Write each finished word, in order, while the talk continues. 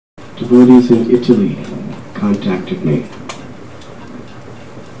devotees in Italy contacted me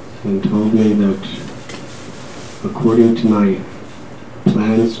and told me that according to my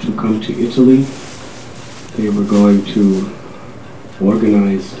plans to come to Italy, they were going to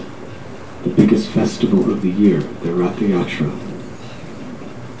organize the biggest festival of the year, the Rath Yatra,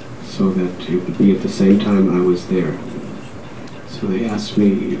 so that it would be at the same time I was there. So they asked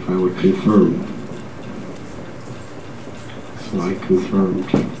me if I would confirm. So I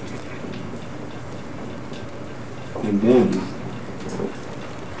confirmed. And then,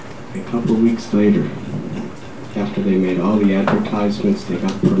 a couple of weeks later, after they made all the advertisements, they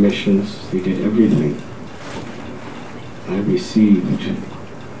got permissions, they did everything, I received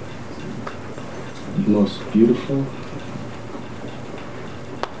the most beautiful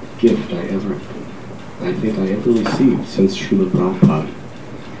gift I think I ever received since Srila Prabhupada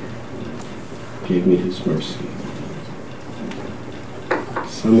gave me his mercy.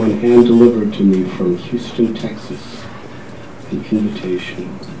 Someone hand-delivered to me from Houston, Texas, an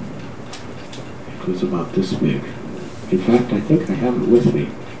invitation. It was about this big. In fact, I think I have it with me.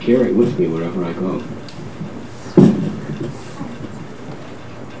 I carry it with me wherever I go.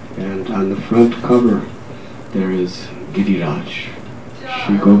 And on the front cover, there is Giriraj,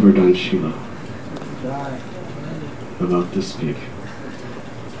 Shri Govardhan Shila, about this big.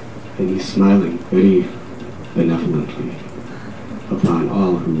 And he's smiling very benevolently upon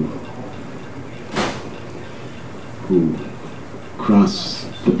all who cross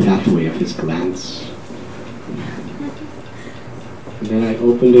the pathway of his glance. And then I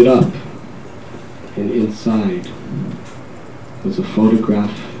opened it up, and inside was a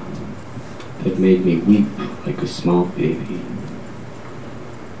photograph that made me weep like a small baby.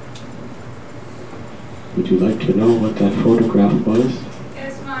 Would you like to know what that photograph was?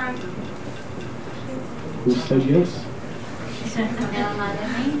 Yes, ma'am. Who said yes?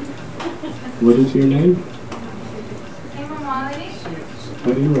 What is your name?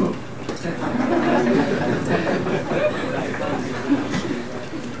 How do you know?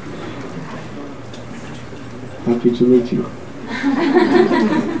 Happy to meet you.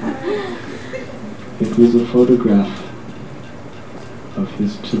 It was a photograph of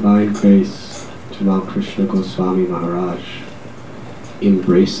His Divine Grace, Tamal Krishna Goswami Maharaj,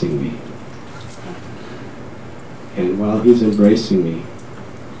 embracing me. And while he's embracing me,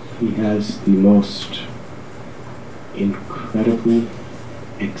 he has the most incredibly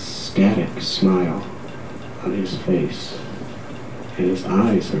ecstatic smile on his face, and his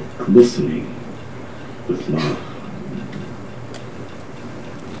eyes are glistening with love.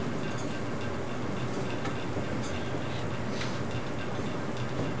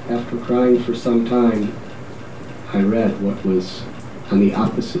 After crying for some time, I read what was on the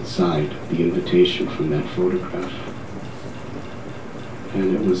opposite side of the invitation from that photograph.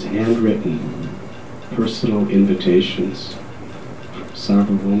 And it was handwritten, personal invitations from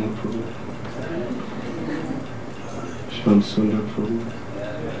Sarvabauma Prabhu, Shamsundar Prabhu,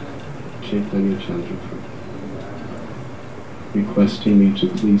 Chaitanya Chandra Prabhu, requesting me to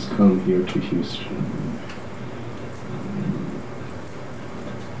please come here to Houston.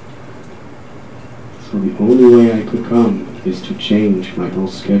 So the only way I could come is to change my whole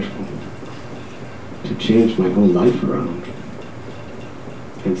schedule, to change my whole life around.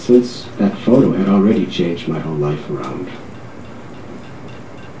 And since that photo had already changed my whole life around,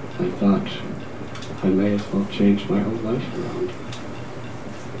 I thought I may as well change my whole life around.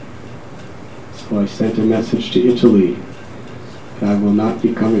 So I sent a message to Italy that I will not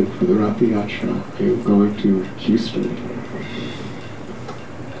be coming for the Rath Yatra. I am going to Houston.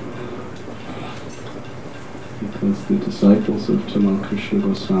 Because the disciples of Tamal Krishna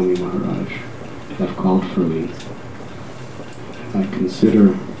Goswami Maharaj have called for me. I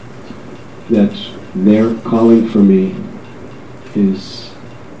consider that their calling for me is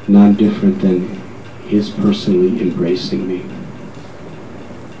non-different than his personally embracing me.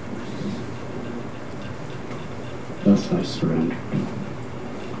 Thus I surrendered.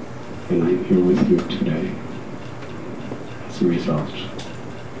 And I'm here with you today as a result.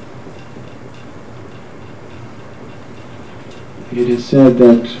 It is said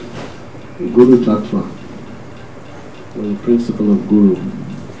that Guru Tattva, or the principle of Guru,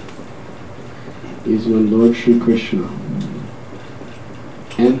 is when Lord Sri Krishna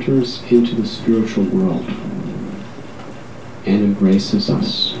enters into the spiritual world and embraces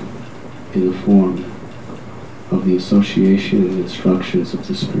us in the form of the association and instructions of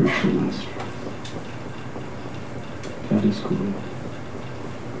the spiritual master. That is Guru.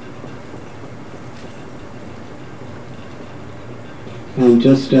 And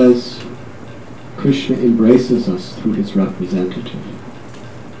just as Krishna embraces us through his representative,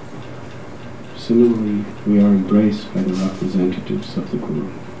 Similarly, we are embraced by the representatives of the Guru.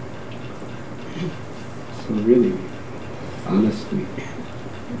 So really, honestly,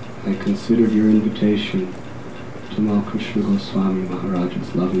 I considered your invitation to Tamal Krishna Goswami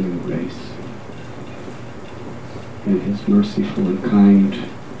Maharaj's loving embrace and his merciful and kind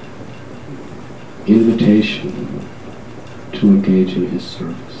invitation to engage in his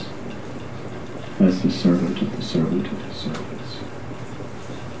service as the servant of his servants.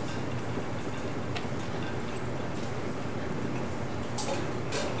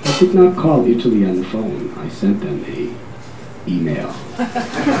 I did not call Italy on the phone. I sent them an email.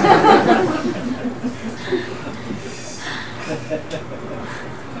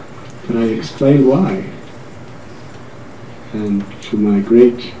 But I explained why. And to my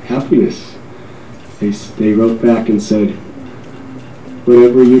great happiness, they wrote back and said,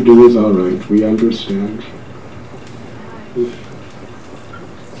 "Whatever you do is all right. We understand."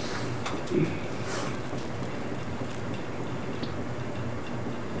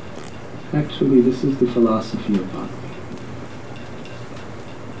 Actually, this is the philosophy of bhakti.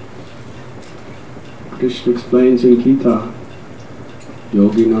 Krishna explains in Gita,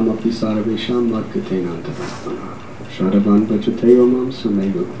 Yoginam api sarvesham madgatenam tadastana shadavan bhajateyo mam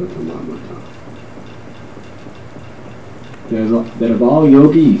samego klatamamata. That of all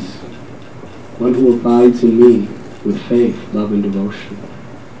yogis, one who abides in me with faith, love, and devotion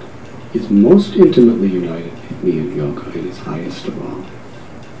is most intimately united with me in yoga and is highest of all.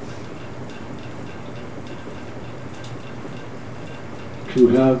 To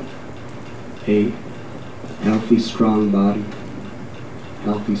have a healthy, strong body,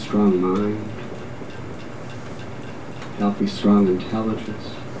 healthy, strong mind, healthy, strong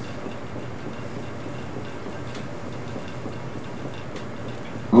intelligence,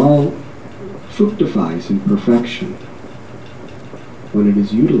 all fructifies in perfection when it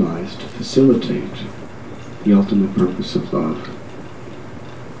is utilized to facilitate the ultimate purpose of love.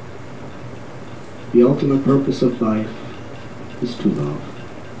 The ultimate purpose of life is to love.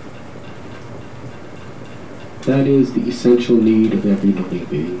 That is the essential need of every living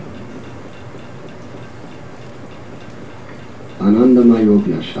being. Anandamayo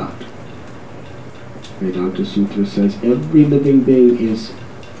Vyashat. Vedanta Sutra says every living being is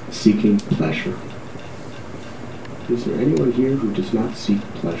seeking pleasure. Is there anyone here who does not seek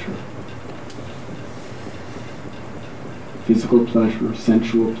pleasure? Physical pleasure,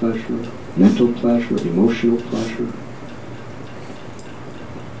 sensual pleasure, mental pleasure, emotional pleasure.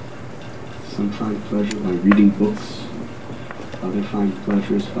 Some find pleasure by reading books. Others find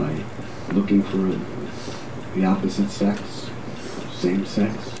pleasures by looking for the opposite sex, same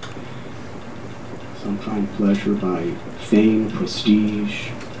sex. Some find pleasure by fame, prestige,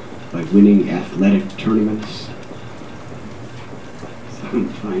 by winning athletic tournaments. Some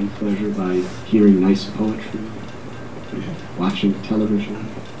find pleasure by hearing nice poetry, watching television.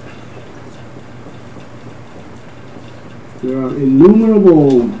 There are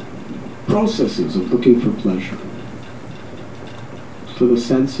innumerable processes of looking for pleasure to the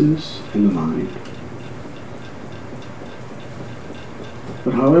senses and the mind.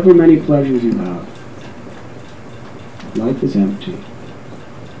 But however many pleasures you have, life is empty.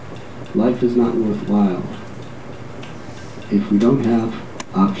 Life is not worthwhile if we don't have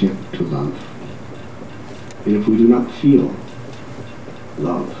object to love, and if we do not feel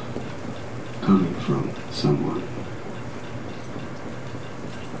love coming from someone.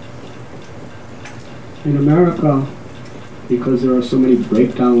 In America, because there are so many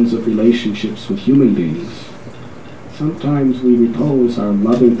breakdowns of relationships with human beings, sometimes we repose our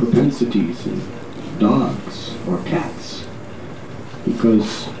loving propensities in dogs or cats,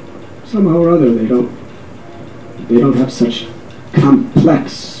 because somehow or other they don't have such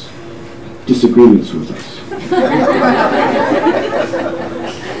complex disagreements with us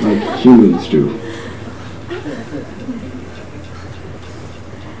like humans do.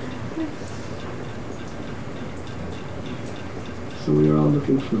 So we are all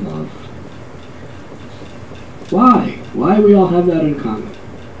looking for love. Why? Why we all have that in common?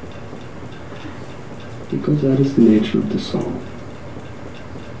 Because that is the nature of the soul.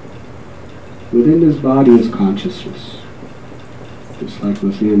 Within this body is consciousness. Just like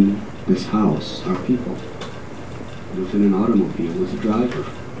within this house are people. Within an automobile is a driver.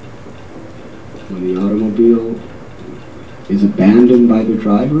 When the automobile is abandoned by the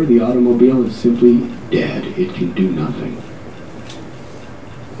driver, the automobile is simply dead. It can do nothing.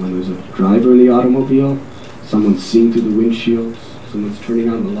 When there's a driver in the automobile, someone's seeing through the windshields, someone's turning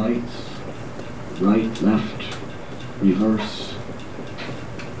on the lights, right, left, reverse.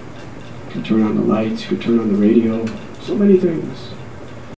 You can turn on the lights, you can turn on the radio, so many things.